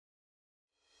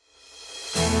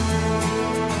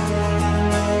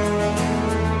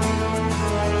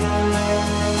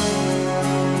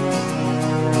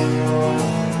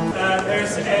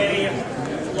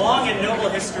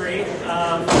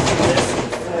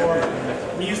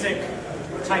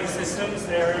type systems.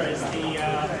 There is the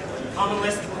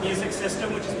Formalised music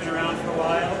system, which has been around for a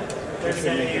while. There's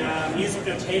a music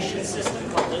notation system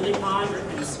called Lilypond,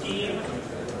 written in Scheme.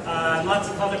 Lots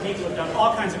of other people have done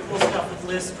all kinds of cool stuff with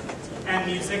Lisp and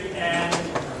music. And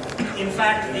in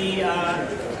fact,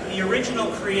 the original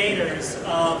creators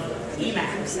of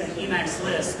Emacs and Emacs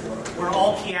Lisp were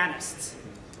all pianists.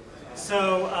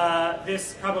 So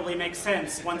this probably makes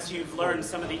sense once you've learned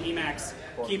some of the Emacs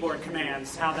keyboard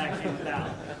commands, how that came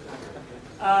about.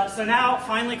 So now,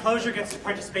 finally, Clojure gets to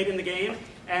participate in the game,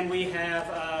 and we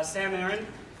have Sam Aaron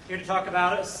here to talk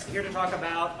about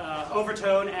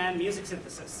Overtone and music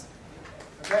synthesis.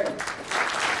 Okay.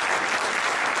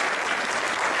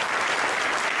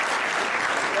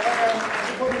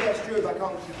 I probably get Stuart, I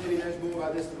can't really knows more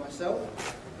about this than myself.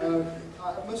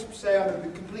 I must say I'm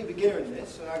a complete beginner in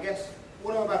this, and I guess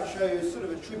what I'm about to show you is sort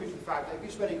of a tribute to the fact that if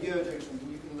you spend a year doing something,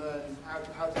 you can learn how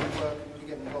to work and really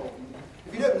get involved.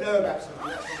 If you don't know about something,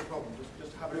 that's not a problem.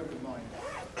 Just have an open mind.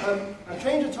 I've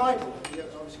changed the title, as you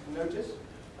obviously can notice.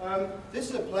 This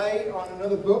is a play on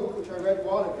another book, which I read a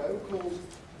while ago, called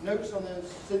Notes on the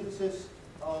Synthesis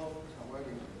of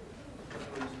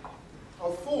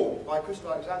Form by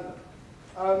Crystal Alexander.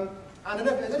 And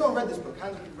has anyone read this book?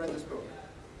 Hands up if you've read this book.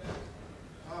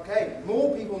 Okay,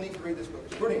 more people need to read this book.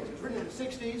 It's brilliant. It's written in the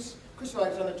 60s. Crystal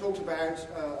Alexander talks about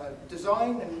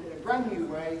design in a brand new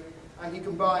way, and he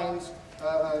combines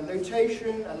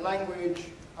notation and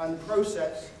language and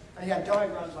process, and he had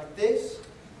diagrams like this.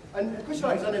 And Crystal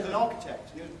Alexander is an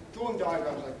architect, and he was drawing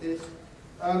diagrams like this,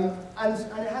 and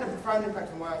it had a profound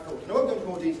impact on my thoughts. And I won't go into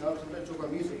more detail because I'm going to talk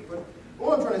about music, but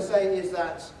all I'm trying to say is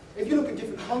that if you look at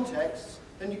different contexts,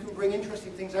 then you can bring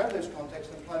interesting things out of those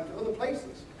contexts and apply them to other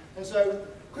places. And so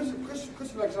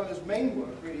Crystal Alexander's main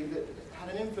work, really, that had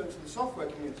an influence on the software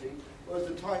community was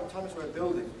the timeless way of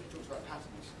building, which talks about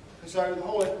patterns. And so the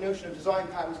whole notion of design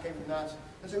patterns came from that.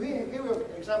 And so here we have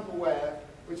an example where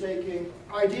we're taking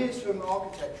ideas from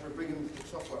architecture and bringing them to the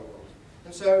software world.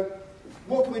 And so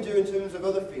what can we do in terms of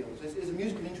other fields? Is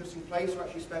music an interesting place to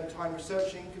actually spend time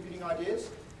researching computing ideas?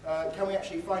 Can we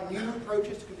actually find new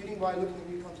approaches to computing by looking at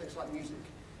new contexts like music?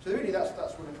 So really that's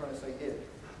what I'm trying to say here.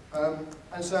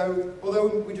 And so, although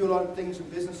we do a lot of things in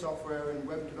business software and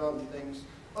web development things,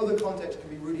 other contexts can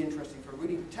be really interesting for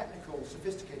really technical,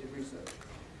 sophisticated research.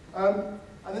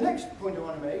 And the next point I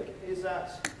want to make is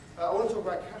that I want to talk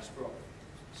about Kasparov.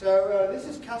 So this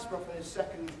is Kasparov in his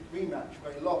second rematch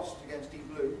where he lost against Deep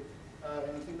Blue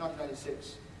in, I think,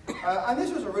 1996. And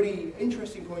this was a really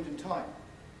interesting point in time.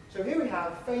 So here we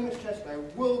have a famous chess player,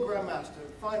 world grandmaster,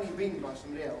 finally beaten by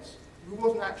somebody else, who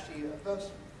wasn't actually a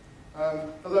person.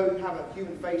 Although you have a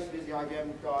human face that is the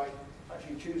IBM guy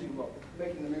actually choosing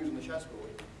making the moves on the chessboard.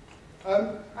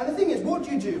 And the thing is, what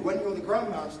do you do when you're the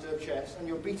grandmaster of chess and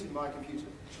you're beaten by a computer?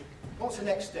 What's the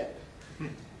next step?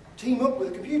 Team up with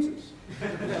the computers.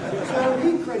 So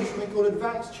he created something called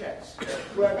advanced chess,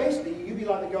 where basically you'd be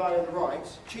like the guy on the right,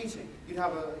 cheating. You'd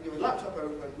have your laptop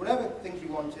open, whatever things you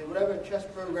wanted, whatever chess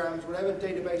programs, whatever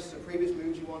databases of previous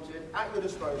moves you wanted, at your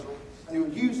disposal, and you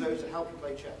would use those to help you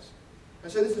play chess.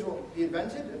 And so this is what he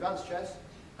invented, advanced chess,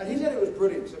 and he said it was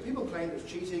brilliant. So people claimed it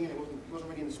was cheating and it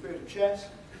wasn't really in the spirit of chess,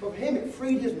 but for him it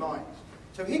freed his mind.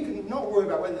 So he could not worry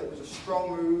about whether it was a strong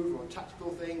move or a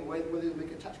tactical thing, or whether it would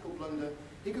make a tactical blunder.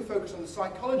 He could focus on the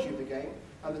psychology of the game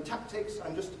and the tactics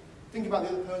and just think about the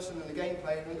other person and the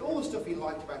gameplay and all the stuff he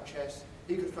liked about chess,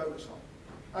 he could focus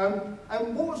on.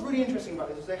 And what was really interesting about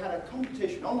this is they had a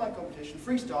competition, online competition,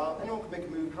 freestyle. Anyone could make a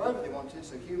move however they wanted,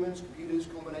 so humans, computers,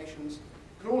 combinations,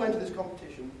 could all enter this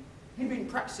competition. He'd been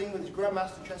practicing with his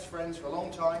grandmaster chess friends for a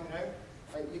long time, you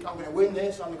know. I'm going to win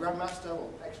this, I'm the grandmaster, or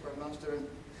ex-grandmaster, and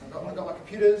I've got my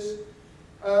computers.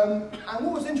 And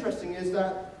what was interesting is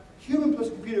that human plus a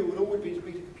computer would always beat a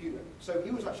computer. So he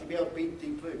was actually be able to beat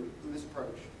Deep Blue with this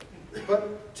approach.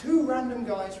 But two random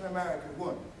guys from America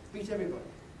won, beat everybody,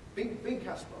 beat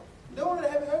Kasparov. No one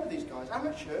had ever heard of these guys,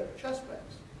 amateur chess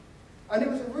players. And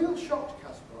it was a real shock to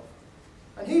Kasparov.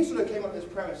 And he sort of came up with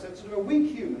this premise that sort of a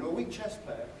weak human or a weak chess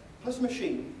player plus a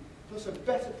machine plus a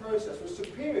better process was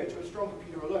superior to a strong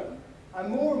computer alone, and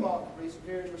more remarkably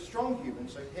superior to a strong human,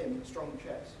 so him, a strong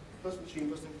chess, plus machine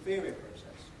plus an inferior process.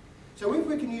 So if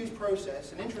we can use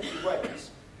process in interesting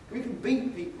ways, we can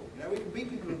beat people. You know, we can beat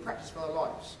people who practice for their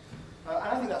lives. And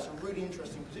I think that's a really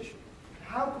interesting position.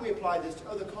 How can we apply this to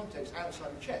other contexts outside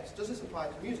of chess? Does this apply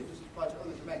to music? Does this apply to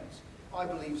other domains? I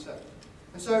believe so.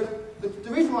 And so the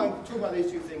reason why I'm talking about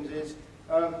these two things is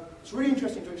it's really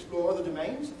interesting to explore other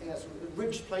domains. I think that's a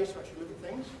rich place to actually look at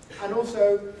things. And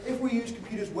also, if we use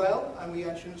computers well and we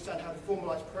actually understand how to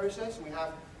formalize process and we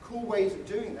have cool ways of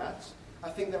doing that, I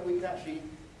think that we can actually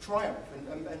triumph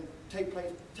and take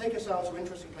ourselves to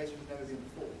interesting places we've never been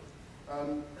before.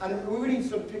 And we really need to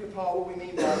sort of pick apart what we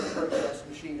mean by process,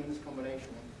 machine, and this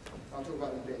combination. I'll talk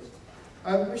about it in a bit.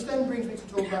 Which then brings me to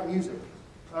talk about music.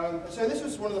 So this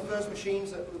was one of the first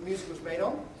machines that music was made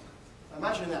on.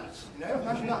 Imagine that,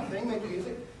 imagine that thing, make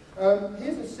music.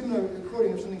 Here's a similar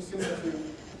recording of something similar to...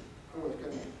 Oh, it's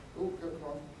going. Oh, come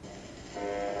on.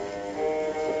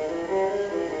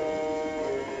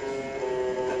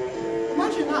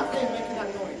 Imagine that thing making that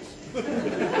noise.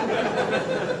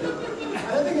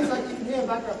 And the thing is, like, you can hear in the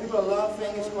background, people are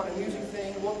laughing, it's quite a music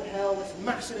thing, what the hell, this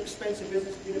massive, expensive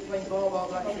business, people playing bar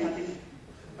black sheep.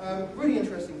 Really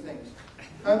interesting things.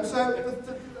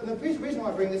 The reason why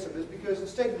I bring this up is because the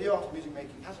state of the art of music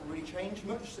making hasn't really changed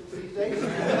much since these days.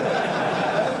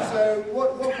 So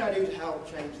what can I do to help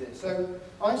change this? So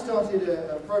I started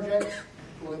a project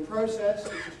called In Process,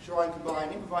 which is to try and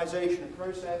combine improvisation and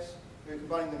process. We're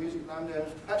combining the music lambda.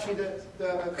 Actually, the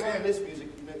Formalised music,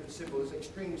 the symbol, is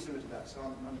extremely similar to that, so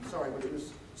I'm sorry, but it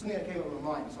was something that came up in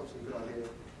my mind. It's obviously a good idea.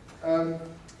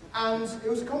 And it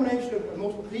was a combination of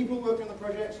multiple people working on the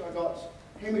project, so I got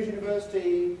Cambridge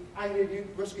University,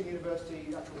 Ruskin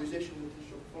University, actual musicians,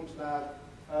 digital performance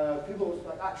lab, people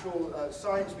like actual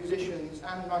science musicians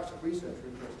and Microsoft research were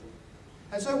interested.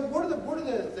 And so what are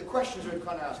the questions we're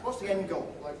kind of asked? What's the end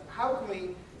goal? Like, how can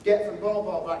we get from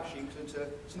bar black sheep to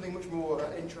something much more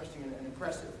interesting and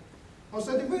impressive? Well,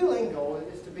 so the real end goal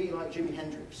is to be like Jimi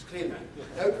Hendrix, clearly.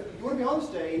 You want to be on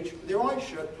stage with your eyes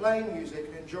shut, playing music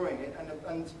and enjoying it,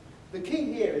 and the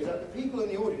key here is that the people in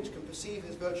the audience can perceive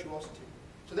his virtuosity.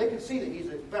 So they can see that he's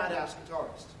a badass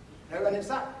guitarist. And it's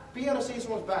that, being able to see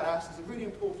someone's badass is really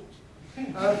important.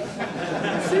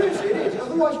 Seriously, it is.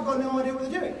 Otherwise you've got no idea what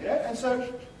they're doing. And so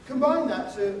combine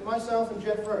that to myself and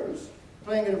Jeff Rose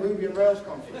playing at a Ruby on Rails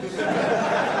conference. We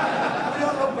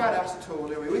don't look badass at all,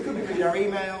 do we? We could be reading our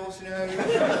emails,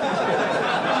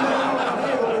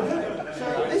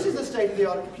 So this is the state of the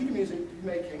art of computer music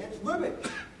making. It's rubbish.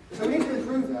 So we need to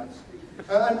improve that.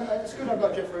 And it's good I've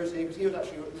got Jeff Rose here, because he was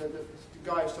actually the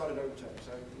guy who started Overtone,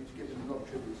 so we need to give him a lot of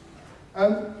tributes.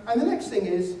 And the next thing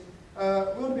is, we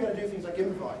want to be able to do things like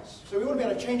improvise. So we want to be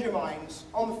able to change our minds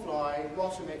on the fly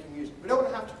whilst we're making music. We don't want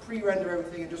to have to pre-render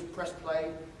everything and just press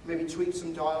play, maybe tweak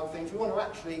some dial things. We want to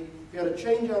actually be able to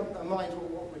change our minds on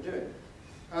what we're doing.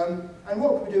 And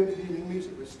what can we do with computer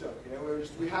music? We're stuck.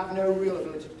 We have no real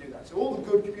ability to do that. So all the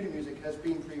good computer music has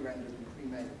been pre-rendered and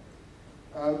pre-made.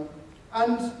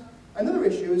 And another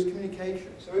issue is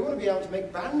communication. So we want to be able to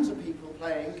make bands of people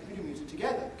playing computer music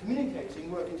together, communicating,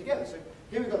 working together. So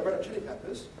here we've got the Red Hot Chili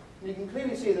Peppers, and you can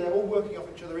clearly see that they're all working off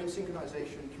each other in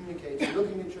synchronization, communicating,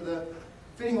 looking at each other,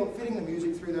 fitting the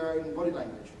music through their own body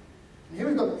language. And here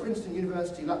we've got the Princeton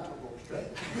University Laptop Orchestra.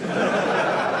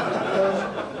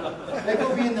 They've got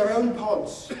to be in their own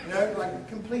pods, like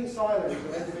complete silence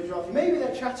of individuality. Maybe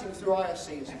they're chatting through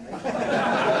ISC or something. It's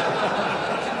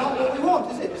not what we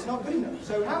want, is it? It's not good enough.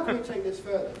 So how can we take this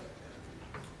further?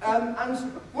 And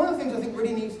one of the things I think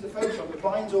really needs to focus on that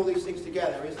binds all these things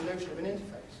together is the notion of an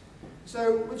interface.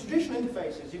 So with traditional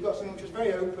interfaces, you've got something which is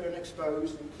very open and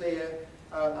exposed and clear,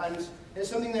 and it's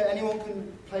something that anyone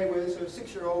can play with. So a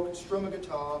 6-year-old can strum a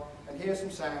guitar and hear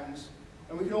some sounds,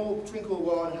 and we can all twinkle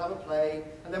one and have a play,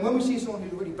 and then when we see someone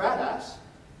who's really badass,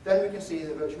 then we can see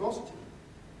the virtuosity.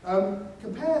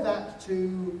 Compare that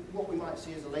to what we might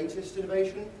see as the latest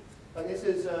innovation, like this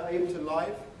is Ableton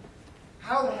Live.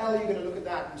 How the hell are you going to look at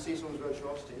that and see someone's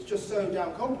virtuosity? It's just so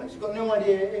damn complex. You've got no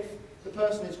idea if the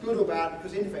person is good or bad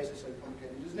because the interface is so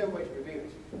complicated. There's no way to reveal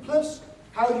it. Plus,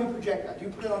 how do you project that? Do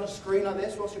you put it on a screen like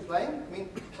this whilst you're playing? I mean,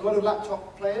 a lot of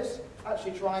laptop players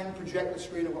actually try and project the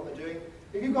screen of what they're doing.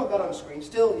 If you've got that on screen,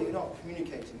 still you're not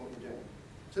communicating what you're doing.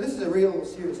 So this is a real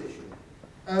serious issue.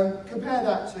 Compare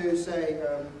that to, say,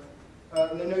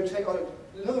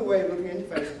 another way of looking at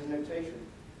interfaces is notation.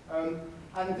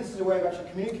 And this is a way of actually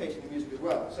communicating the music as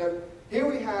well. So here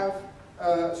we have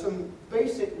some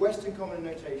basic Western common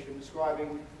notation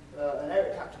describing an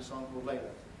Eric Clapton song called Layla.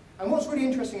 And what's really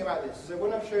interesting about this is that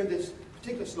when I've showed this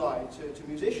particular slide to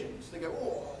musicians, they go,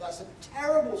 oh, that's a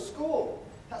terrible score.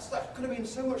 That could have been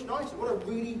so much nicer. What a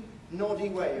really noddy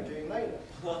way of doing Layla.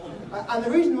 And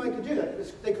the reason why they could do that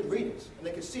is they could read it, and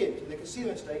they could see it, and they could see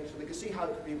the mistakes, and they could see how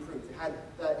it could be improved. They had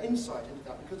insight into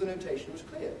that because the notation was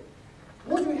clear.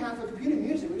 What do we have for computer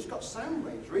music? We've just got sound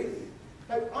waves, really.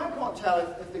 Now, I can't tell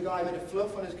if the guy made a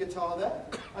fluff on his guitar there.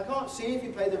 I can't see if he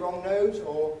played the wrong note,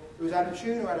 or it was out of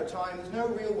tune or out of time. There's no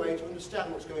real way to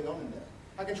understand what's going on in there.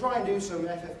 I can try and do some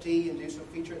FFT and do some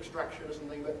feature extraction or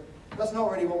something, but that's not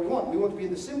really what we want. We want to be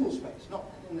in the symbol space, not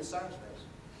in the sound space.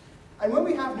 And when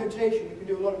we have notation, we can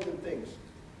do a lot of good things.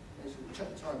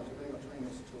 Check the time, because we've only got 20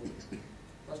 minutes to talk.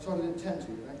 I started at 10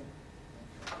 to, right?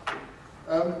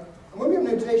 And when we have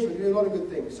notation, we can do a lot of good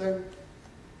things. So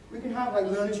we can have like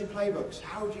learnership playbooks.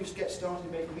 How do you get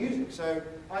started making music? So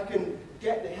I can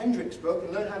get the Hendrix book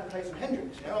and learn how to play some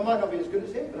Hendrix. You know, I might not be as good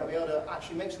as him, but I'll be able to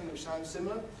actually make something which sounds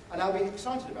similar, and I'll be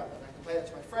excited about that. I can play that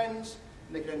to my friends,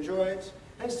 and they can enjoy it.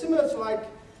 And it's similar to like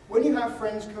when you have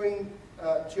friends coming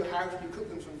to your house and you cook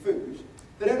them some food.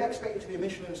 They don't expect you to be a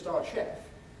Michelin-starred chef.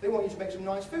 They want you to make some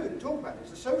nice food and talk about it.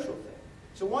 It's a social thing.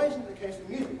 So why isn't it the case with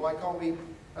music? Why can't we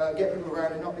get people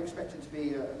around and not be expected to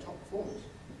be top performers?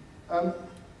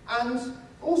 And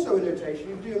also in notation,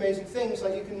 you can do amazing things.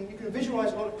 Like you can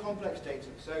visualize a lot of complex data.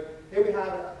 So here we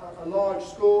have a large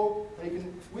score, and you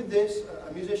can, with this,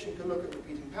 a musician can look at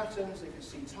repeating patterns. They can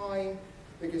see time.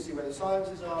 They can see where the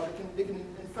silences are. They can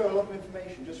infer a lot of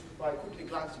information just by quickly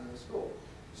glancing at the score.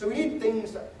 So we need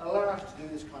things that allow us to do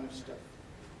this kind of stuff.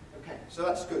 Okay, so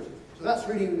that's good. So that's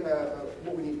really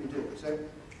what we need to be doing. So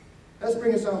let's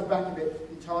bring ourselves back a bit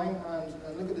in time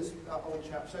and look at this old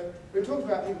chap. So we've talked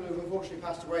about people who have unfortunately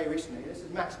passed away recently. This is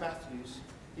Max Matthews.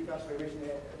 He passed away recently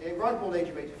at the ripe old age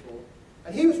of 84.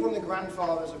 And he was one of the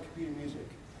grandfathers of computer music.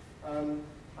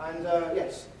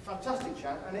 Yes, fantastic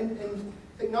chap. And in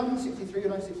I think 1963 or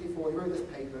 1964, he wrote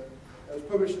this paper that was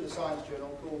published in the Science Journal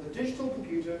called The Digital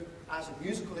Computer as a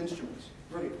Musical Instrument.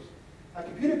 Brilliant. A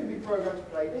computer can be programmed to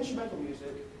play instrumental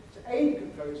music, to aid a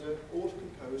composer, or to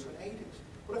compose and aid it.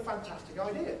 What a fantastic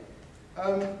idea.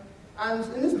 And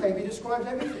in this paper, he describes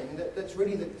everything that's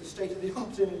really the state of the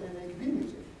art in computer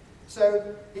music.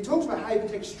 So he talks about how you can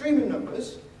take streaming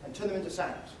numbers and turn them into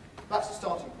sounds. That's the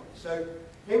starting point. So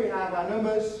here we have our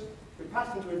numbers. We pass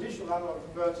them to a digital analog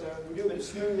converter. We do a bit of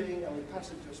smoothing, and we pass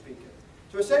it to a speaker.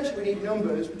 So essentially, we need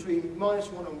numbers between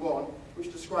 -1 and 1, which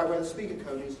describe where the speaker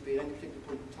code needs to be at any particular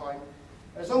point in time.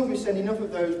 As long as we send enough of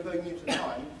those per unit of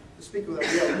time, the speaker will then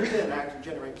be able to move in and out and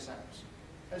generate the sounds.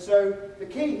 And so the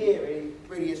key here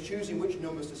really is choosing which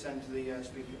numbers to send to the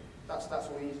speaker. That's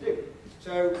what we need to do.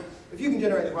 So if you can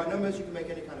generate the right numbers, you can make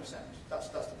any kind of sound. That's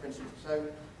the principle. So,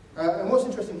 and what's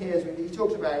interesting here is he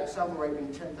talks about sample rate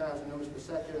being 10,000 numbers per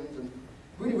second and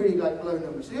really like low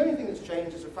numbers. So the only thing that's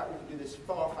changed is the fact we can do this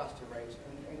far faster rate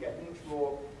and get much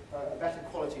more better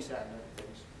quality sound and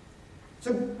things.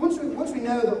 So once we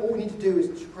know that all we need to do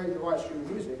is to create the right stream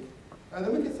of music,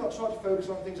 then we can start to focus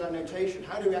on things like notation.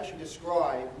 How do we actually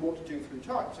describe what to do through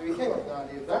time? So he came up with the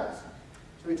idea of that.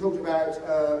 So he talked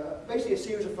about basically a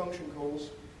series of function calls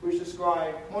which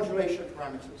describe modulation of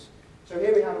parameters. So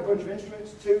here we have a bunch of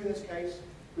instruments, 2 in this case.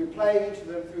 We play each of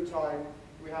them through time.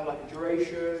 We have like a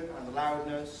duration and the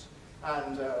loudness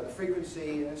and the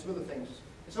frequency and some other things.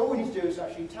 And so all we need to do is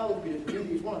actually tell the computer to do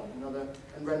these one after another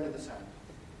and render the sound.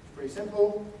 It's pretty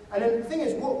simple. And then the thing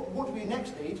is, what do we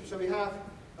next need? So we have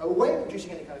a way of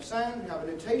producing any kind of sound. We have a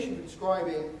notation for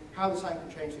describing how the sound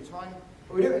can change through time.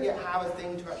 But we don't yet have a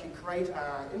thing to actually create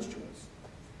our instruments.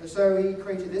 And so he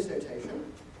created this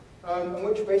notation, in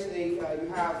which basically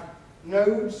you have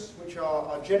nodes, which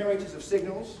are generators of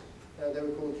signals. They were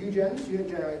called UGens, unit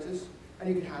generators. And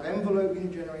you can have envelope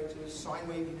unit generators, sine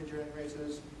wave unit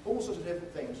generators, all sorts of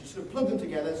different things. You sort of plug them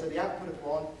together so the output of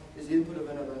one is the input of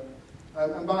another.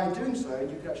 And by doing so,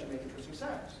 you can actually make interesting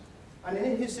sounds. And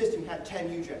in his system, he had 10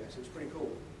 UGens. It was pretty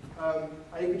cool.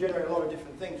 And you could generate a lot of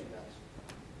different things with that.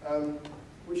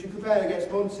 Which you compare against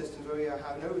modern systems where we have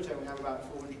an Overtone, we have about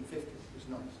 450, which is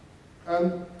nice.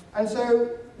 And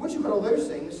so, once you've got all those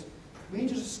things, we need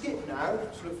to just skip now,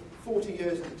 sort of 40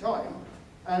 years at a time,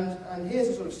 and here's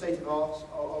the sort of state of art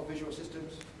of visual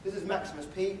systems. This is Maximus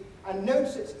P, and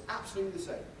notice it's absolutely the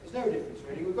same. There's no difference,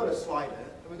 really. We've got a slider,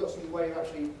 and we've got some way of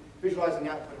actually visualizing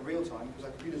the output in real time, because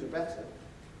our computers are better.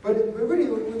 But really,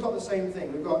 we've got the same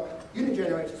thing. We've got unit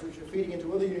generators which are feeding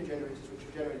into other unit generators which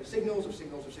are generating signals of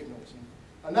signals of signals.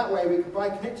 And that way, by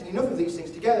connecting enough of these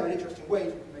things together in interesting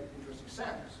ways, we can make interesting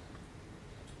sounds.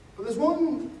 But there's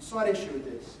one side issue with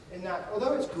this, in that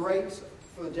although it's great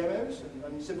for the demos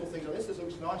and simple things like this, it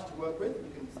looks nice to work with.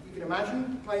 You can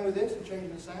imagine playing with this and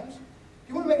changing the sounds. If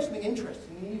you want to make something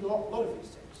interesting, you need a lot of these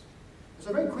things. And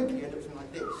so very quickly, you end up something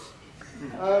like this.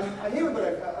 And here we've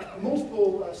got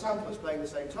multiple samplers playing at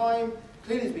the same time.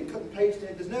 Clearly it's been cut and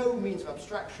pasted. There's no means of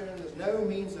abstraction. There's no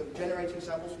means of generating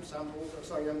samples from samples.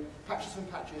 Patches from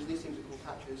patches. These things are called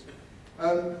patches.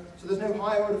 So there's no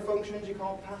higher order functions. You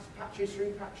can't pass patches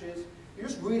through patches. You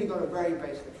just really got a very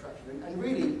basic abstraction. And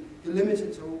really, you're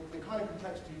limited to the kind of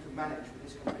complexity you can manage with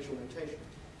this kind of visual notation,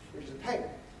 which is a pain.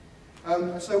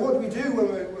 So what do we do when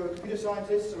we're computer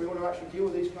scientists and we want to actually deal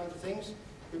with these kinds of things?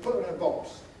 We put them in a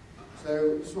box.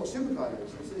 So this is what SuperCollider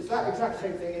is. It's that exact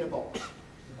same thing in a box.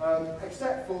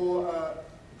 Except for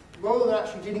rather than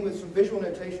actually dealing with some visual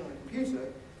notation on a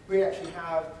computer, we actually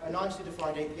have a nicely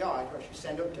defined API to actually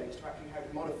send updates to actually how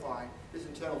to modify this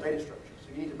internal data structure.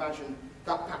 So you need to imagine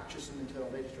that patch as some internal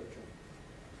data structure.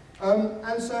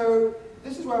 And so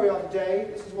this is where we are today.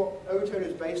 This is what Overtone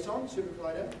is based on,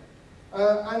 SuperCollider.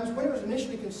 And when it was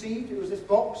initially conceived, it was this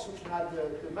box which had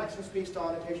the maximum speed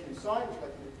star notation inside, which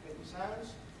like making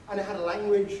sounds, and it had a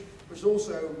language which was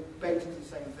also baked into the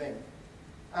same thing.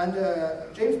 And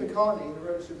James McCartney, who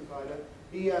wrote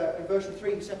SuperCollider, in version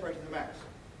 3 he separated them out.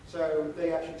 So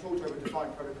they actually talked over a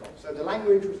defined protocol. So the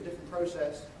language was a different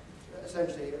process,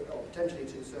 essentially, or potentially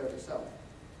to serve itself.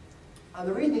 And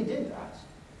the reason he did that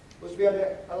was to be able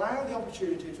to allow the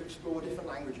opportunity to explore different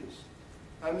languages.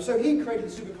 So he created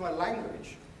the SuperCollider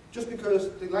language just because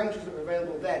the languages that were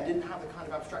available then didn't have the kind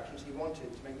of abstractions he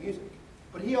wanted to make music.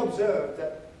 But he observed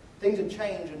that things had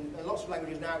changed and lots of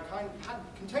languages now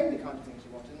contain the kind of things he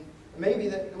wanted. And maybe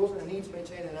that there wasn't a need to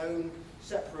maintain an own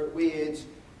separate, weird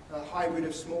hybrid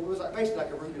of small, it was basically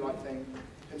like a Ruby-like thing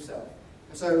himself.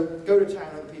 And so go to town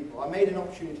on people. I made an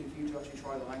opportunity for you to actually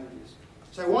try the languages.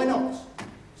 So why not?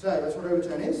 So that's what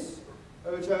Overtone is.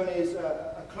 Overtone is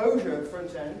a Clojure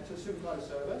front end to the SuperCollider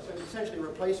server, so it's essentially a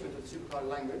replacement of the SuperCollider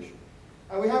language.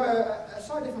 And we have a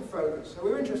slightly different focus. So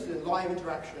we're interested in live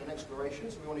interaction and exploration,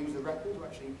 so we want to use the record to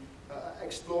actually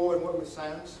explore and work with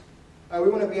sounds. We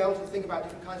want to be able to think about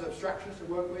different kinds of abstractions to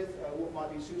work with, what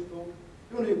might be suitable.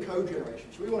 We want to do code generation,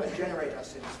 so we want to generate our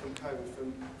synths from code,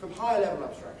 from higher level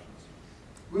abstractions.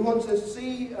 We want to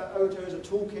see Overtone as a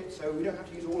toolkit, so we don't have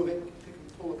to use all of it, pick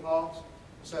and pull apart.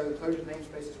 So Clojure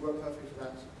namespaces work perfectly for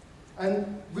that.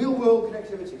 And real-world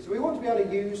connectivity. So we want to be able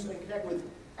to use and connect with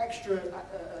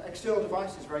external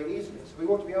devices very easily. So we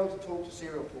want to be able to talk to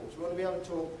serial ports. We want to be able to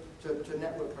talk to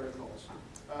network protocols.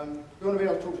 We want to be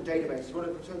able to talk to databases. We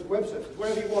want to talk to web services.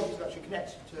 Whatever you want to actually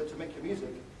connect to make your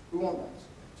music, we want that.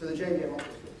 So the JVM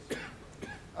offers this.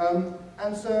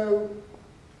 And so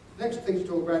the next thing to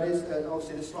talk about is,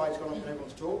 obviously this slide's gone off in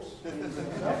everyone's talks.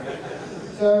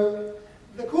 So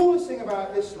the coolest thing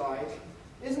about this slide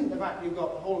isn't the fact that you've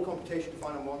got the whole of computation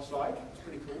defined on one slide. It's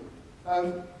pretty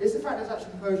cool. It's the fact that it's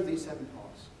actually composed of these 7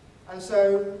 parts. And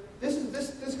so this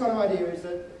kind of idea is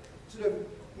that sort of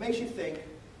makes you think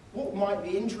what might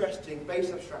be interesting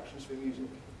base abstractions for music.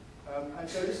 And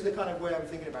so this is the kind of way I'm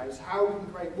thinking about it, is how we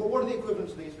can create, what are the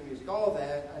equivalents of these for music? Are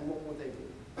there, and what would they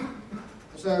be?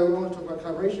 So I want to talk about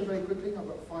collaboration very quickly. I've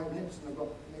got 5 minutes, and I've got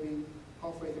maybe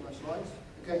halfway through my slides.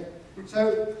 Okay,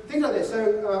 so things like this.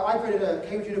 So I created a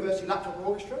Cambridge University laptop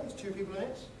orchestra. There's 2 people in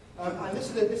it. And this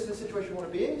is the situation we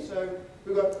want to be in. So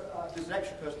we've got, there's an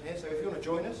extra person here, so if you want to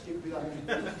join us, you can be that.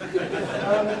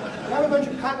 We have a bunch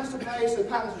of patterns to play. So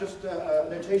patterns are just a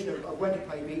notation of when to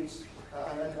play beats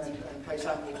and play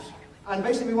samples. And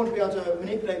basically we want to be able to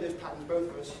manipulate those patterns, both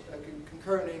of us,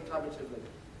 concurrently and collaboratively.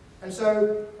 And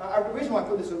so the reason why I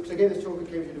put this up, because I gave this talk at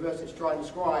Cambridge University to try and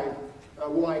describe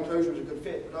why Clojure is a good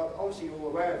fit, but obviously you're all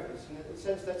aware of this, in the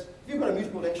sense that if you've got a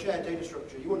musical shared data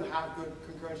structure, you want to have good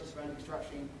concurrency semantics to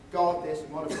actually guard this and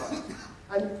modify it.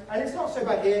 And it's not so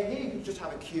bad here. Here you can just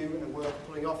have a queue and a worker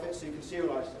pulling off it, so you can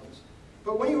serialize things.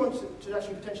 But when you want to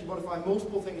actually potentially modify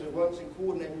multiple things at once and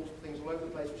coordinate multiple things all over the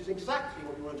place, which is exactly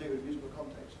what you want to do in musical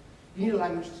context, you need a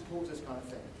language that supports this kind of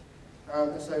thing.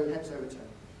 So hence Overtone.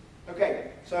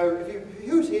 Okay, so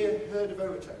who's here heard of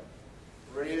Overtone?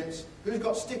 Brilliant. Who's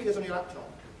got stickers on your laptop?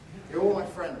 You're all my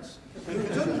friends. Who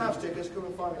doesn't have stickers, come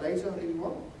and find me later, I'll give you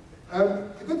one.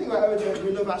 The good thing about Overtone is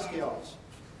we love ASCII art.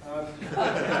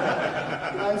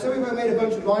 And so we've made a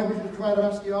bunch of libraries which come out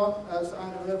of ASCII art, out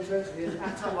of Overtone. So here's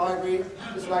ATAL library.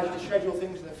 This allows you to schedule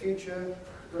things in the future.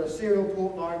 We've got a serial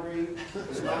port library.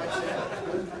 It's nice,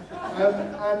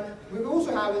 and we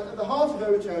also have, at the heart of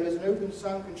Overtone is an open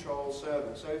sound control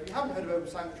server. So if you haven't heard of open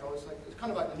sound control, it's kind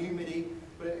of like the new MIDI,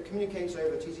 but it communicates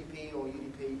over TCP or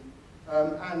UDP,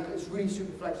 and it's really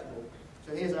super flexible.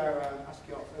 So here's our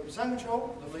ASCII art open sound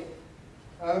control, lovely.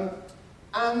 I'm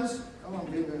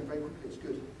doing it very quickly, it's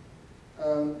good.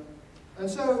 And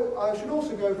so I should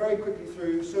also go very quickly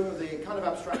through some of the kind of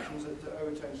abstractions that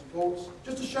Overtone supports,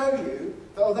 just to show you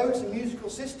that although it's a musical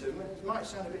system, and it might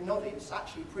sound a bit noddy, it's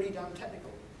actually pretty damn technical.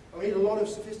 And we need a lot of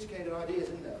sophisticated ideas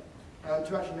in there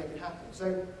to actually make it happen.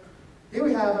 So here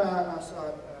we have our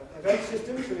event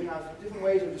system, so we have different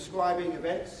ways of describing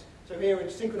events. So here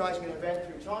it's synchronizing an event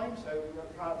through time, so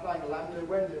we're applying a lambda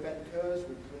when the event occurs,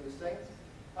 we're doing this thing.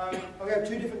 And we have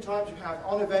 2 different types. We have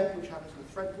on event, which happens in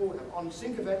the thread pool. We have on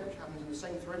sync event, which happens in the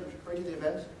same thread which created the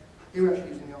event. Here we're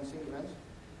actually using the on sync event.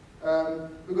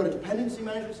 We've got a dependency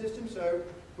management system. So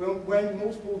when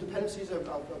multiple dependencies have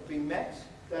been met,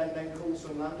 then call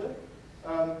some lambda.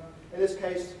 In this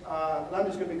case, lambda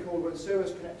is going to be called when the server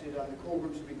is connected and the call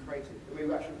groups have been created. And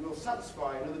we actually will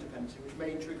satisfy another dependency, which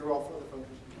may trigger off other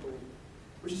functions called,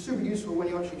 which is super useful when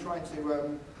you're actually trying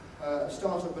to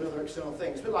start up another external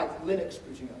thing. It's a bit like Linux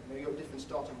booting up. You've got different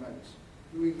starting modes.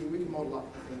 We can model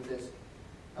that kind of thing with this.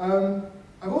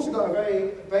 I've also got a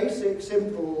very basic,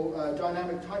 simple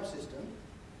dynamic type system,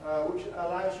 which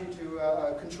allows you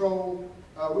to control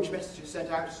which messages are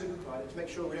sent out to SuperCollider to make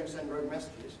sure we don't send rogue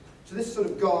messages. So this sort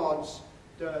of guards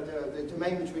the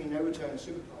domain between Overtone and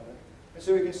SuperCollider. And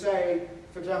so we can say,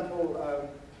 for example,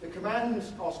 the command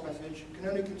ask message can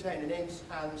only contain an int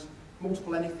and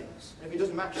multiple anythings. And if it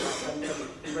doesn't match that, then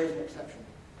we raise an exception.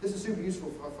 This is super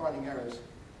useful for finding errors.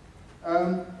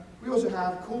 We also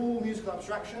have cool musical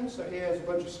abstractions. So here's a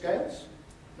bunch of scales,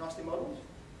 nicely modeled.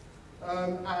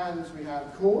 And we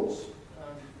have chords.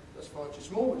 That's far too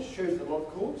small, which shows a lot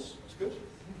of chords. That's good.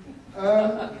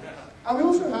 And we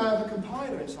also have a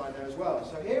compiler inside there as well.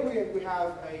 So here we have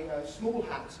a small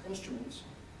hat instrument.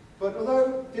 But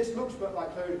although this looks a bit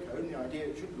like Clojure code, and the idea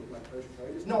it should look like Clojure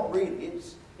code, it's not really.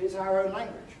 It's our own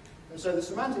language. And so the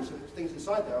semantics of things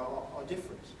inside there are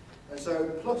different. And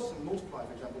so plus and multiply,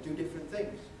 for example, do different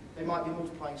things. They might be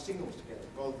multiplying signals together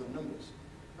rather than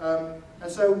numbers.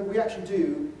 And so we actually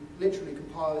do literally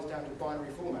compile this down to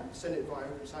binary format, send it via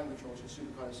open sound control to the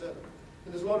SuperCollider server.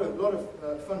 And there's a lot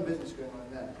of fun business going on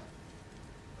in there.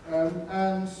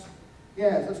 And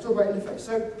yeah, let's talk about interface.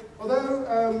 So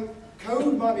although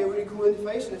code might be a really cool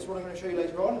interface, and it's what I'm going to show you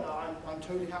later on, and I'm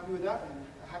totally happy with that, and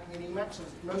hacking in Emacs, as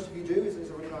most of you do, is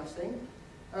a really nice thing.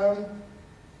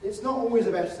 It's not always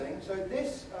the best thing. So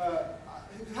this,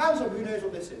 hands up, who knows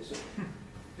what this is?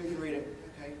 Who can read it?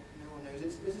 Okay, no one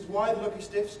knows. This is Why the Lucky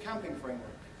Stiff's camping framework.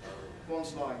 One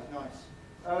slide, nice.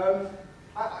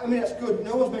 I mean, that's good.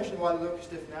 No one's mentioned Why the Lucky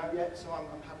Stiff now yet, so I'm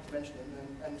happy to mention him.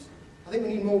 And I think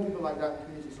we need more people like that in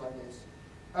communities like this.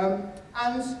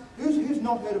 And who's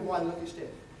not heard of Why the Lucky Stiff?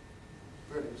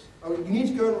 Brilliant. Oh, you need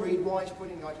to go and read Why It's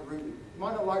Pointing Like a Ruby. You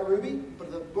might not like Ruby,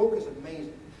 but the book is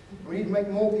amazing. We need to make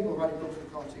more people writing books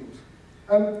with cartoons.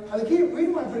 And the key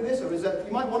reason why I put this up is that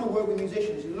you might want to work with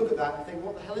musicians. You look at that and think,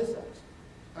 what the hell is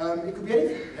that? It could be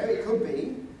anything. You know? It could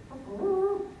be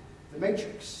the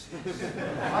Matrix.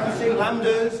 I'm seeing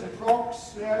lambdas and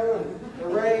procs, you know, and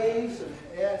arrays and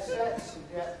sets.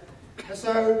 And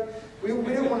so we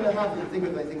don't want to have them think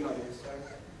of anything like this. So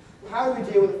how do we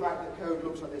deal with the fact that code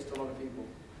looks like this to a lot of people?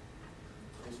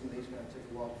 Some of these are going to take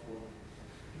a while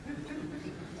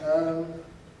before.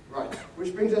 Right,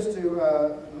 which brings us to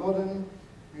the Modern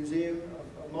Museum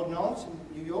of Modern Art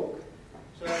in New York.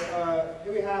 So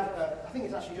here we have, I think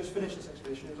it's actually just finished this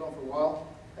exhibition, it was on for a while.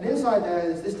 And inside there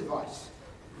is this device.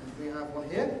 And we have one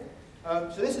here.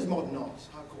 So this is modern art.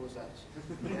 How cool is that?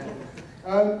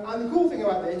 Yeah. And the cool thing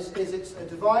about this is it's a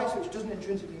device which doesn't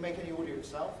intrinsically make any audio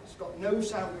itself. It's got no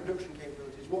sound production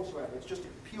capabilities whatsoever. It's just a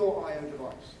pure I/O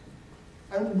device.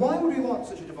 And why would we want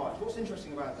such a device? What's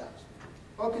interesting about that?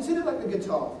 Well, consider like the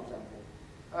guitar, for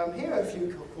example. Here are a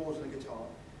few chords on the guitar.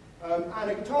 And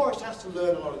a guitarist has to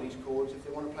learn a lot of these chords if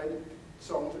they want to play the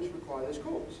songs which require those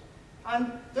chords.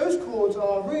 And those chords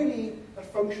are really a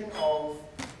function of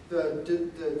the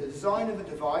design of the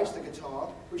device, the guitar,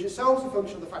 which itself is a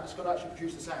function of the fact it's got to actually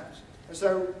produce the sounds. And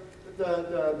so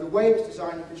the way it's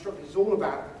designed and constructed is all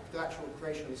about the actual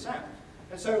creation of the sound.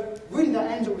 And so really that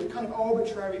ends up with kind of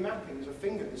arbitrary mappings of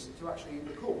fingers to actually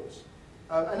the chords.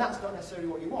 And that's not necessarily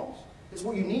what you want. It's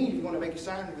what you need if you want to make a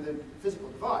sound with a physical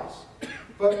device.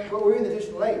 But we're in the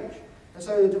digital age. And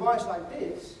so a device like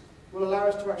this will allow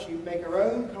us to actually make our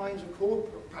own kinds of chord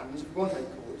patterns, if we want to make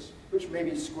chords, which may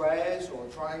be squares or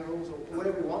triangles or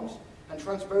whatever we want, and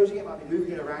transposing it might be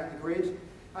moving it around the grid.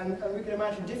 And we can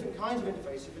imagine different kinds of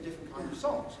interfaces for different kinds of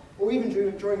songs. Or even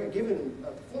during a given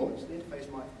performance, the interface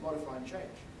might modify and change.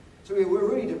 So we're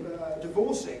really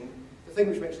divorcing the thing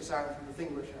which makes the sound from the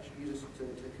thing which actually uses to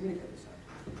communicate the sound.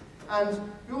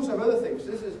 And we also have other things.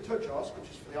 This is TouchOS, which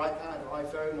is for the iPad or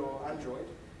iPhone or Android.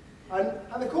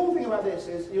 And the cool thing about this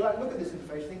is, you like look at this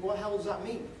interface and think, what the hell does that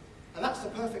mean? And that's the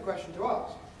perfect question to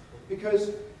ask.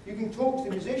 Because you can talk to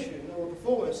the musician or the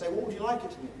performer and say, what would you like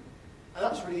it to mean? And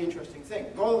that's a really interesting thing.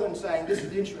 Rather than saying, this is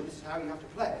the instrument, this is how you have to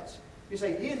play it, you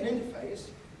say, here's an interface,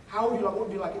 what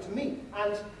would you like it to mean?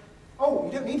 And, oh,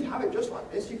 you don't need to have it just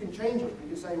like this, you can change it. You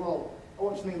can say, well, I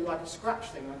want something like a scratch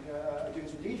thing, like doing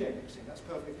some DJ mixing, that's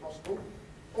perfectly possible.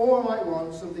 Or I might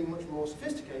want something much more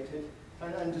sophisticated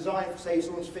and designed for, say,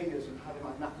 someone's fingers and how they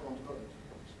might map them onto buttons.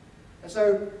 And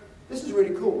so, this is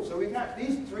really cool. So we can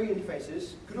these three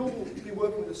interfaces could all be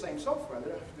working with the same software. They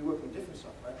don't have to be working with different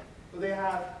software. But they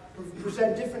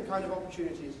present different kind of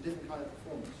opportunities, different kind of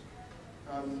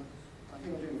performance. I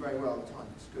think I'm doing very well at the time.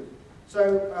 It's good.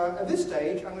 So at this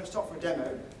stage, I'm going to stop for a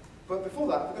demo. But before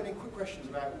that, have we got any quick questions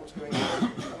about what's going on?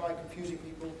 Am I confusing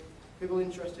people? People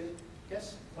interested?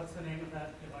 Yes? What's the name of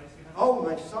that device you have? Oh,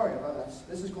 mate, sorry about that.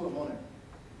 This is called a mono.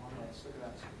 Yes, look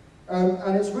at that.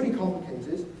 And it's really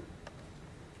complicated.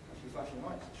 Actually, flashing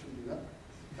lights. I shouldn't do that.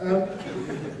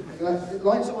 It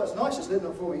lights up. That's nice, isn't it?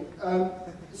 Not for me.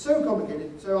 It's so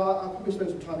complicated, so I'll probably spend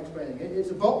some time explaining it.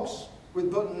 It's a box with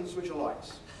buttons which are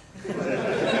lights.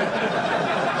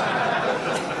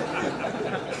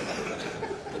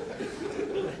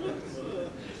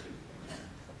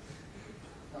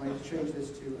 I need to change this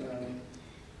to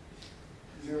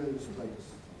mirror displays.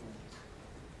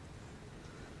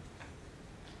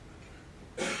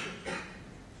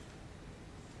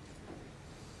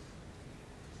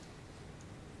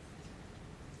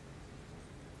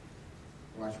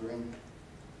 Right, we're in.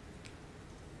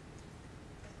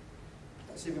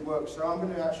 Let's see if it works. So I'm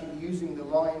going to actually be using the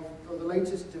live, or the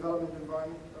latest development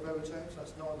environment of Overtone, so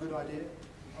that's not a good idea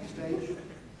on stage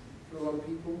for a lot of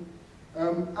people.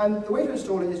 And the way to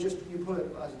install it is just you pull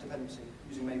it as a dependency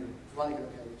using Maven. Running it,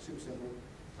 okay, super simple.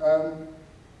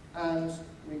 And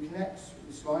we connect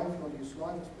with Slime. If you want to use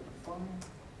Slime, that's pretty fun.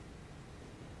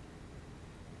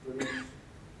 Brilliant.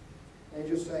 And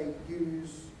you just say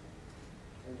use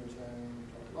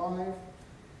Overtone.live.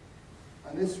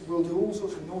 And this will do all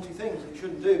sorts of naughty things that it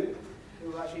shouldn't do. It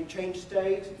will actually change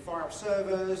state, and fire up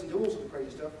servers, and do all sorts of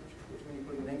crazy stuff, which when you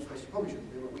put in the namespace, you probably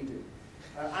shouldn't do, but we do.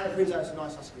 And it prints out some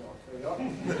nice ASCII art. There we are.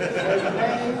 There's the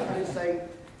name, and it's saying,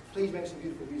 please make some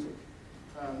beautiful music.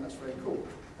 That's very cool.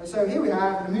 And so here we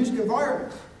have a music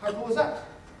environment. How cool is that?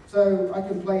 So I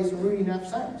can play some really naff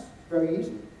sounds very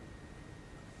easily.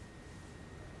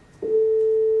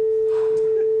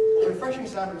 A refreshing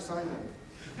sound of a sine wave.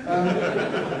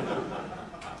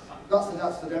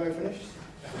 That's the demo finished.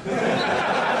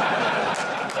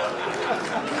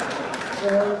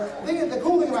 The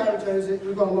cool thing about Overtone is that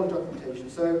we've got a lot of documentation.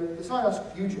 So the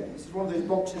synthesized UGen, this is one of those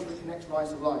boxes that connects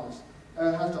lines of lines,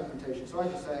 has documentation. So I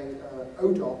can say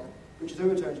ODoc, which is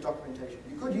Overtone's documentation.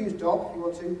 You could use doc if you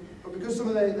want to, but because some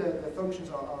of the functions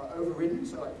are overridden,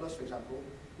 so like plus for example,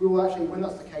 we will actually, when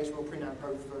that's the case, we'll print out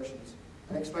both versions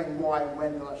and explain why and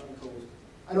when they'll actually be called.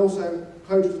 And also,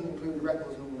 Clojure doesn't include the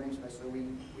records and all the namespace, so we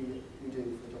do for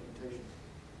the documentation.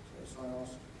 So sign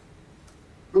ask.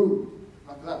 Boom!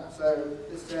 Like that. So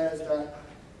this says that.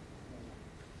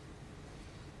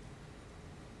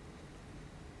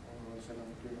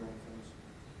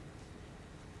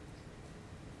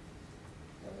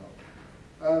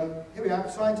 Here we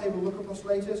have sine table lookup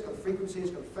oscillator. It's got a frequency,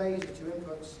 it's got a phase, and 2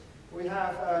 inputs. We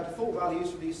have default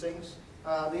values for these things.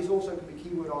 These also can be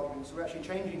keyword arguments, so we're actually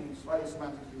changing slightly the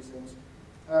semantics of these things.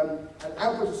 And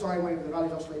output a sine wave with the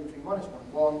values oscillating between -1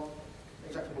 and 1,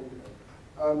 exactly what we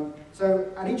do. So,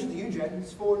 and each of the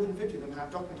UGens, 450 of them, have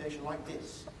documentation like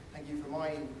this. Thank you for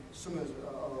my summers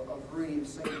of really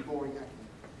insanely boring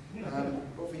hacking.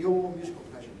 But for your musical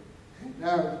pleasure.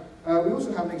 Now, we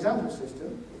also have an example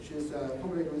system, which is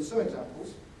populated with some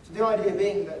examples. So the idea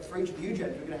being that for each of the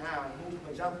UGens, we're going to have multiple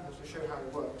examples to show how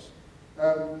it works.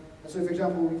 And so, for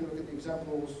example, we can look at the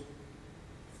examples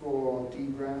for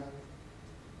D-Brown.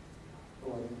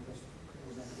 Oh, I didn't press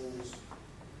examples.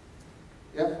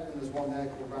 Yep, and there's one there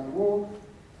called Random Walk.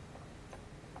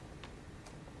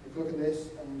 We can look at this,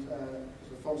 and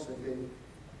there's a font so big.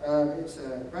 It's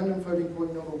a random floating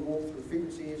point normal walk through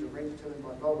frequencies, a rate determined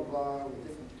by blah blah blah with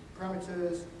different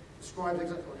parameters. Describes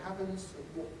exactly what happens,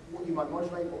 what you might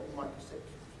modulate, what you might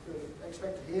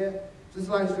expect to hear. So this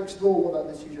allows you to explore what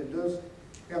this UGen does.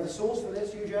 We have the source for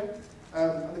this UGen,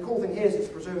 and the cool thing here is it's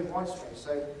preserving white space.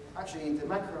 So actually, the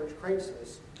macro which creates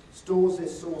this stores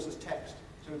this source as text,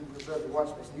 so we can preserve the white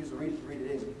space and use the reader to read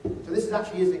it in. So this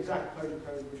actually is the exact Clojure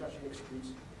code which actually executes.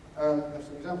 We have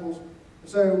some examples.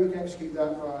 So we can execute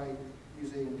that by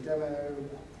using demo,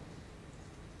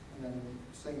 and then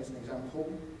saying as an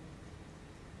example.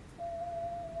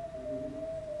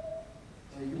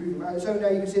 You move them out. So now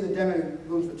you can see the demo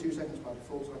runs for 2 seconds by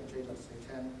default, so I can change that to say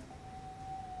 10.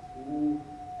 Ooh.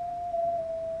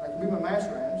 I can move my mouse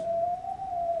around.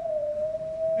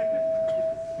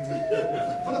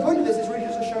 But the point of this is really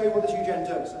just to show you what this UGen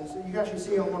does. And so you can actually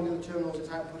see on one of the terminals it's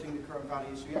outputting the current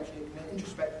values, so you actually can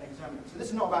introspect and examine. So this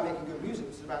is not about making good music,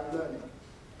 this is about learning.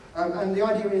 And the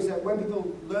idea is that when people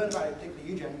learn about a particular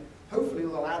UGen, hopefully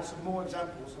they'll add some more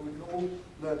examples so we can all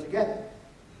learn together.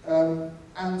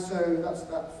 And so that's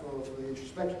that for the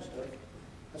introspection stuff.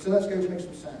 And so let's go to make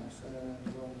some sounds.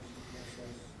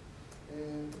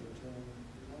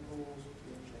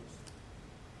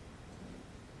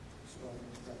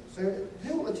 So, you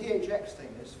know what the THX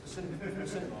thing is for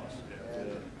cinemas?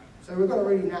 So we've got a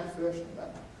really naff version of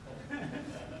that.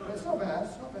 But it's not bad,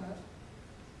 it's not bad.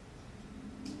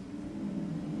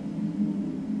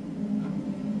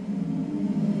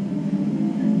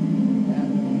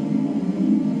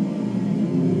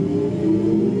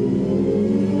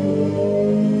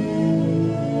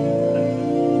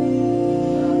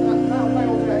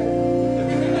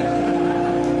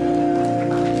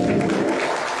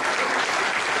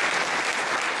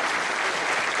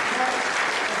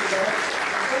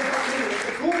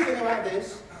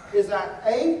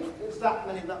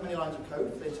 That many lines of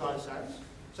code for the entire sounds.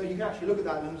 So you can actually look at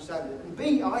that and understand it. And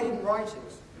B, I didn't write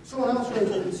it. Someone else wrote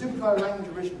it in the SuperCollider language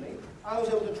originally. I was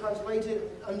able to translate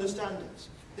it and understand it.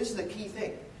 This is the key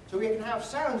thing. So we can have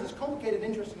sounds as complicated and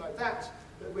interesting like that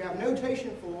we have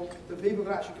notation for that people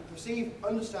can actually perceive,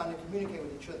 understand, and communicate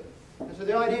with each other. And so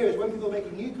the idea is when people are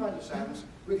making new kinds of sounds,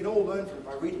 we can all learn from it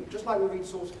by reading, just like we read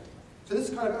source code. So this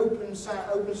is kind of open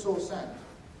source sound.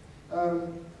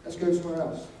 Let's go somewhere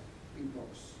else.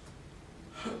 Beatbox.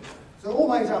 So all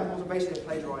my examples are basically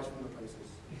plagiarized from other places.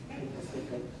 Let's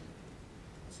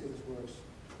see if this works.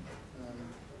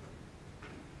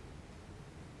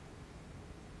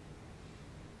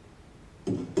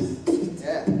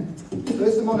 Yeah. So this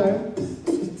is the monome.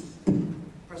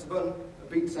 Press the button, a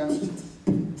beat sound.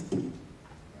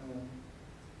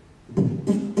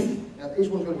 Now each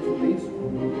one's got a different beat.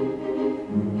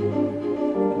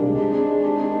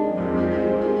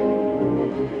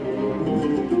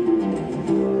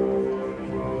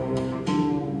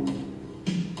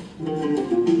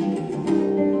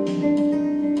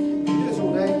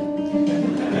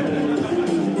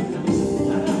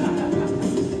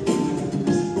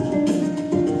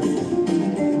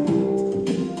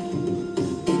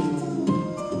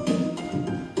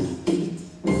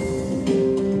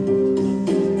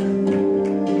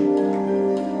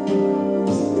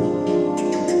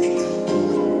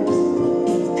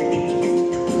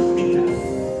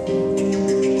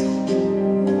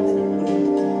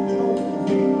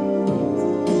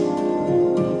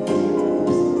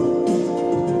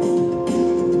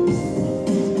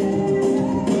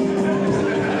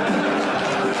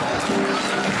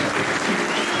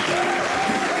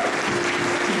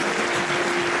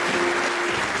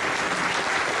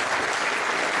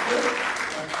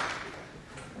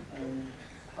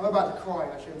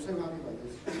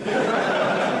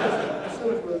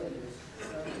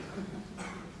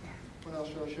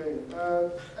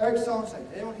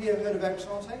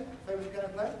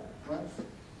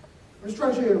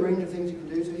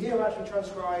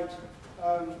 Transcribed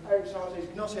Eric Sarte's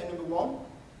Gnossian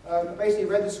 #1. Basically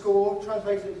read the score,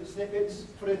 translated it into snippets,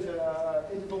 put it into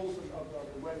intervals of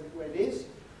where it is.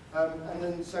 And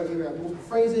then so here we have multiple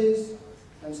phrases.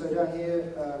 And so down here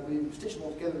we stitch them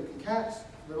all together with concat,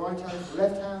 the right hand, the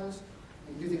left hands.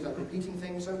 You can do things like repeating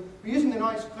things. So we're using the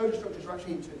nice Clojure structure to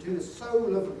actually do this so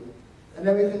lovely. And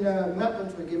then we can map them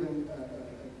to a given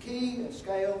key and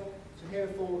scale. So here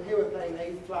we're playing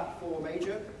A flat 4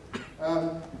 major.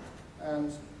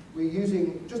 And we're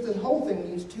using, just the whole thing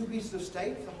needs two pieces of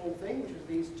state for the whole thing, which is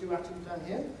these two atoms down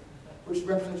here, which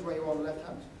represents where you are on the left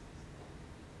hand.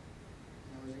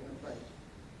 Now is it going to play?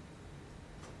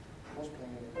 It was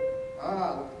playing it.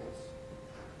 Ah, look at this.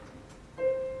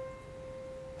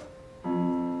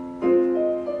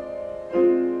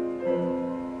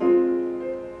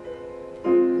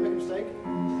 Did you make a mistake?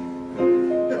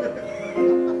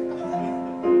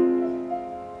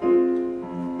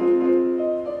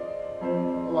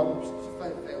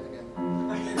 Failed again.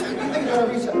 I think I'm going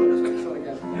to reset this one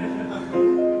again.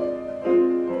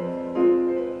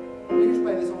 You just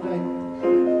play this all day.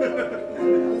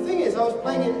 And the thing is, I was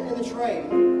playing it in the train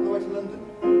on the way to London.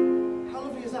 How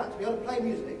lovely is that, to be able to play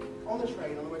music on the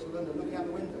train on the way to London, looking out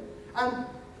the window? And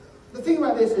the thing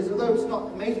about this is, although it's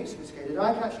not amazingly sophisticated,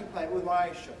 I can actually play it with my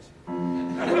eyes shut.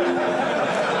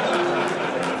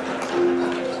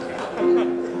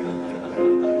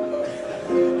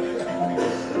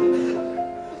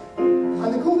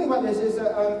 And the cool thing about this is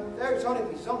that Eric's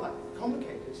pieces aren't that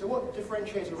complicated. So what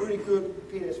differentiates a really good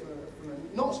pianist from a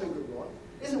not so good one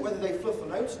isn't whether they fluff the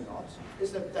notes or not,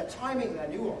 it's their timing, their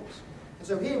nuance. And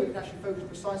so here we can actually focus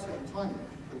precisely on timing.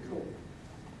 Pretty cool.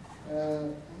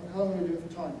 How long are we doing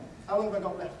for time? How long have I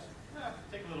got left?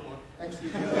 Take a little more.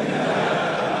 Excellent.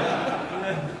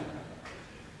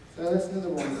 So that's another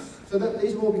one. So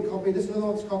these have all been copied. This is another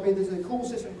one's copied. There's a cool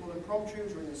system called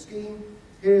impromptus or in a scheme.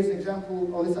 Here's an example.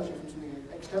 Oh, this is actually from something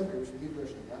extemporary, which is a new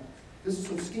version of that. This is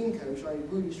some scheme code, which I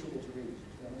really struggle to read, to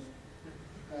be honest.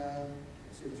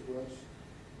 Let's see if this works.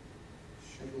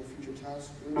 Schedule future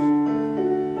tasks. Oops.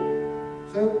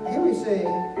 So here we're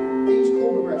seeing these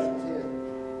chord progressions here.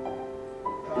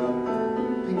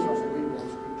 Pink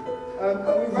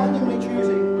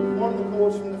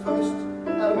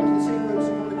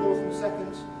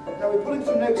we're pulling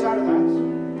some notes out of that,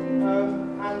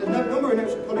 and the number of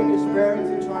notes we're pulling is varying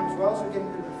through time as well, so we're getting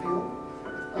a bit of a feel.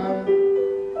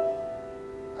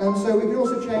 And so we can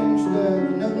also change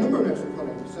the number of notes we're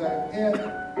pulling. So here,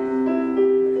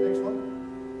 next one.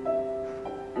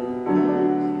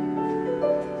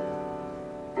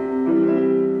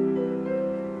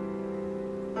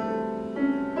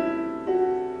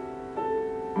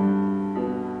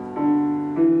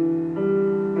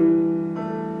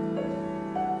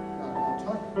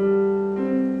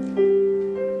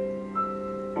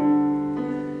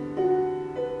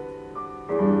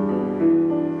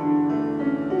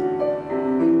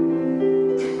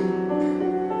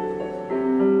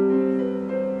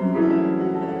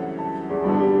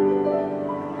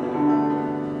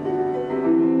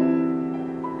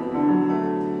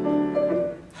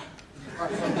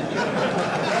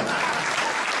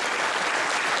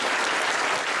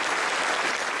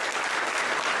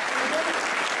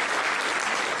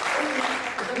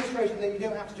 That you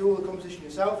don't have to do all the composition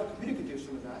yourself, the computer can do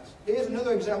some of that. Here's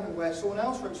another example where someone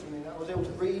else wrote something that I was able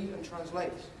to read and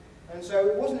translate. And so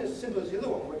it wasn't as simple as the other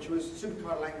one, which was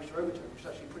SuperCollider language to Overtone, which is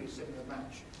actually a pretty similar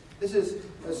match. This is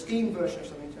a scheme version of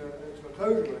something to a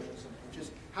Clojure version of something, which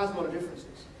has a lot of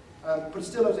differences. But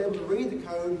still I was able to read the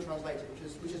code and translate it,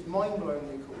 which is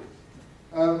mind-blowingly cool.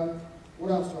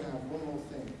 What else do I have? One more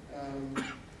thing.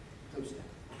 Dubstep.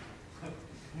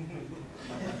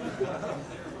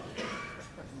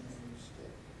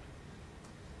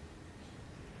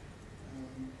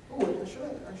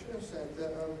 I should have said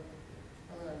that,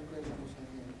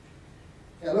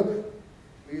 yeah, look,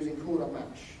 we're using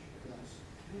chord.match.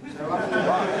 So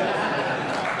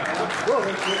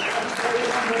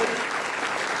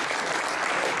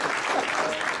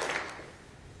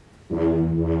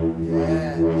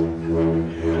yeah.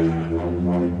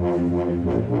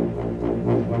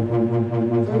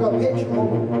 So we've got pitch and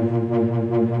wobble.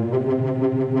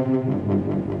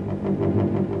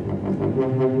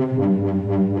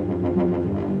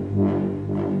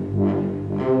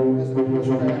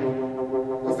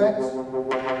 Effects.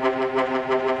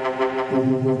 I'm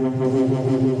moving,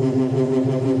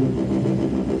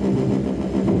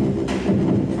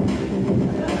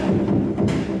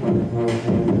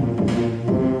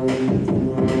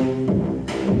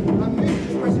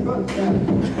 just pressing buttons down.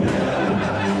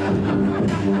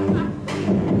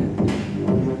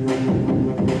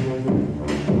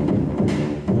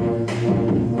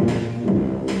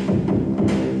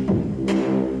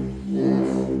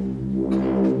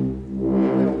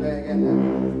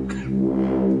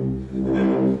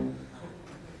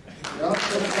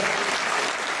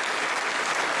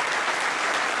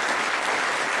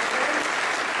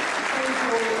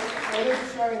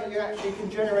 That you actually can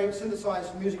generate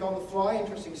synthesized music on the fly,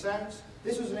 interesting sounds.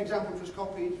 This was an example which was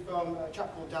copied from a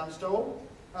chap called Dan Stoll.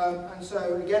 And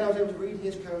so again, I was able to read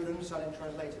his code and understand it and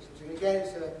translate it. So again,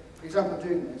 it's an example of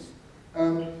doing this.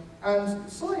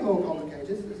 And slightly more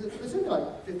complicated, there's only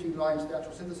like 15 lines to the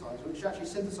actual synthesizer, which actually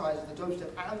synthesizes the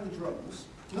dubstep and the drums.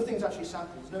 Nothing's actually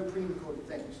sampled, there's no pre-recorded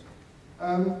things.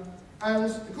 And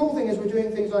the cool thing is we're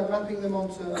doing things like mapping them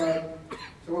onto,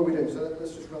 so what are we doing? So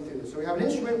let's just run through this. So we have an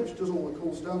instrument which does all the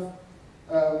cool stuff.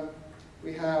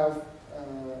 We have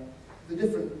the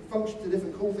different functions, the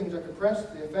different cool things I can press,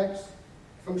 the effects,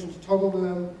 function to toggle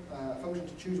them, function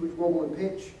to choose which wobble and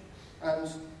pitch, and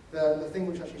the thing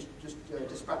which actually just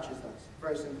dispatches that.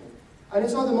 Very simple. And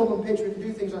inside the model and pitch, we can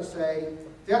do things like say,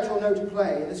 the actual note to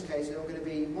play, in this case, it's going to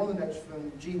be one of the notes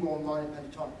from G1 minor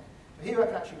pentatonic. So here I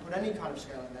can actually put any kind of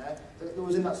scale in there that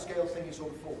was in that scale thing you saw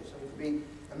before. So it could be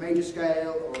a major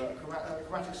scale or a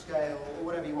chromatic scale or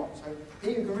whatever you want. So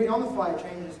here you can read on the fly,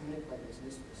 change this and manipulate this, and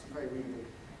it's very, really good.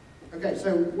 Okay,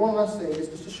 so one last thing is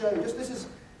just to show you, this is,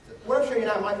 what I've shown you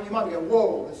now, you might be going,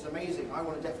 whoa, this is amazing, I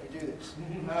want to definitely do this.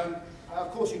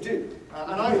 Of course you do,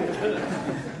 and I will do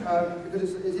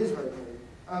because it is very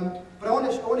cool. But I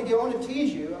want to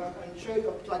tease you and show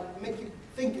you, like, make you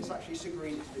think it's actually super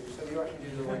easy to do, so you actually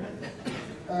do the right thing.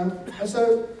 And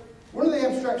so, one of the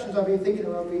abstractions I've been thinking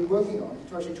of, I've been working on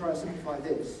to actually try and simplify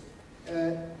this,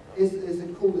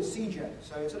 is called a CGen.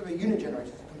 So instead of a unit generator,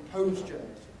 it's a composed generator.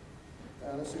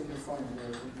 Let's see if we can find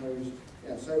the composed.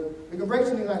 Yeah, so we can break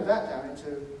something like that down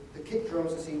into the kick drum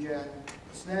as a CGen,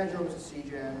 the snare drum as a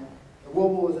CGen, the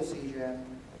wobble as a CGen,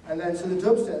 and then so the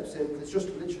dubstep synth is just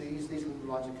literally these little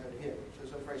lines of code here. So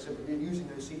it's very simple. We're using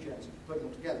those CGens and plugging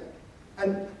them together.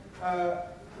 And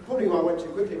probably I went too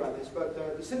quickly about this, but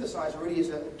the synthesizer really is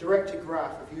a directed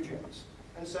graph of UGens.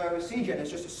 And so a CGen is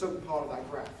just a sub-part of that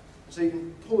graph. So you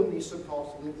can pull in these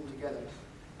sub-parts and link them together.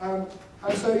 And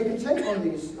so you can take one of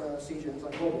these CGens,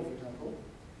 like wobble, for example.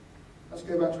 Let's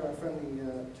go back to our friendly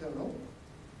terminal.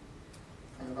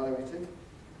 evaluated.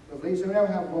 Lovely. So we now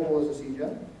have wobble as a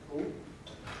CGen. Cool.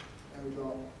 Now we've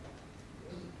got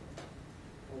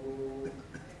wobble.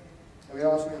 There we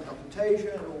are, so we have computation,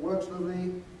 it all works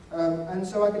lovely. And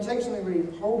so I can take something really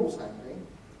horrible sounding,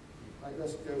 like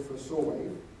let's go for a saw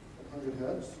wave at 100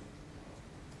 Hertz.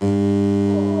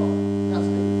 Oh, that's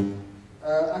it.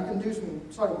 I can do something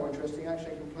slightly more interesting.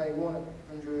 Actually, I can play one at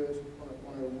 100, one at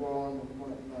 101, and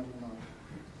one at 99.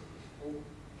 Oh,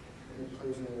 let me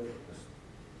close this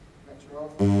lecture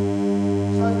off. So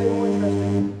that's a bit more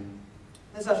interesting.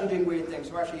 This is actually doing weird things.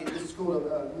 So actually, this is called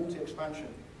a multi-expansion.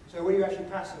 So when you actually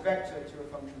pass a vector to a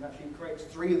function, it actually creates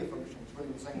 3 of the functions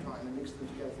running at the same time and mixes them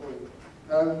together for you.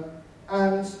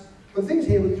 But the things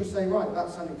here, we can just say, right,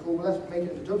 that's sounding cool, but let's make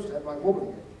it into dubstep by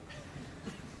wobbling it.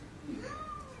 It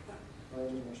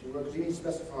doesn't actually work, because you need to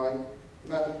specify the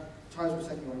amount of times per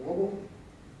second you want to wobble.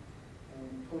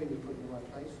 Probably need to put it in the right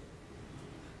place.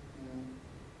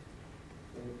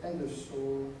 So end of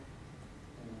saw.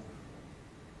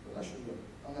 But that should work.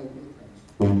 I'll know blueprints.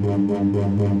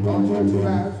 Too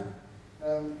loud.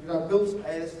 Built,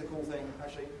 this is the cool thing,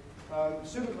 actually.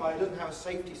 SuperCollider doesn't have a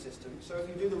safety system, so if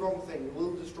you do the wrong thing, it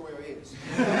will destroy your ears.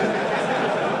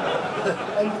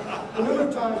 And the number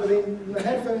of times I've been with the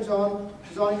headphones on,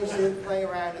 designing the synth, playing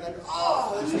around, and then,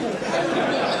 oh!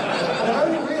 And I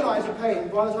only realise the pain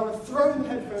by the time I've thrown the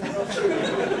headphones across the room.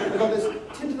 I've got this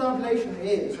tinted ambulation in the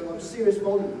ears, so I've got serious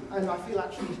volume, and I feel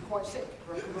actually quite sick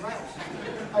for a couple of hours.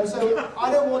 And so I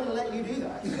don't want to let you do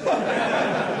that.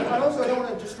 And also I don't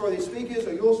want to destroy these speakers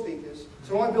or your speakers,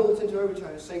 so I built into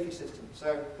Overtone a safety system.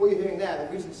 So what you're hearing there,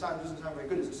 the reason the sound doesn't sound very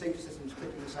good is the safety system is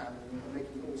clicking the sound and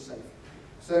making it all safe.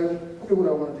 So probably what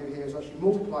I want to do here is actually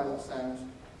multiply that sound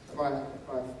by a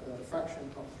fraction,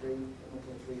 not 3,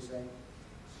 0.3 say.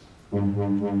 There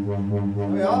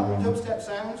we are, dubstep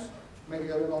sounds, maybe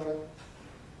go a bit longer.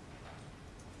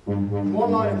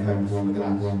 1 line of code, look at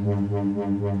that.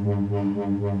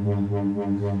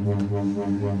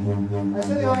 And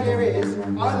so the idea is,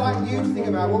 I'd like you to think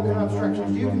about what kind of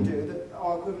abstractions you can do that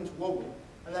are equivalent to wobble.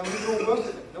 And then we can all work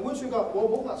with it. Now once we've got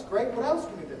wobble, that's great, what else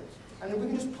can we build? And we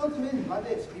can just plug them in like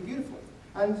this, it'd be beautiful.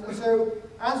 And so,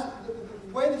 as the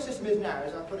way the system is now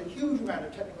is I've put a huge amount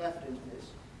of technical effort into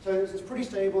this. So it's pretty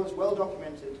stable, it's well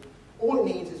documented. All it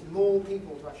needs is more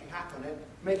people to actually hack on it,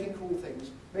 making cool things,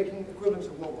 making equivalents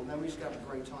of wobble, and then we just have a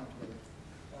great time together.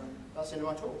 That's the end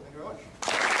of my talk. Thank you very much.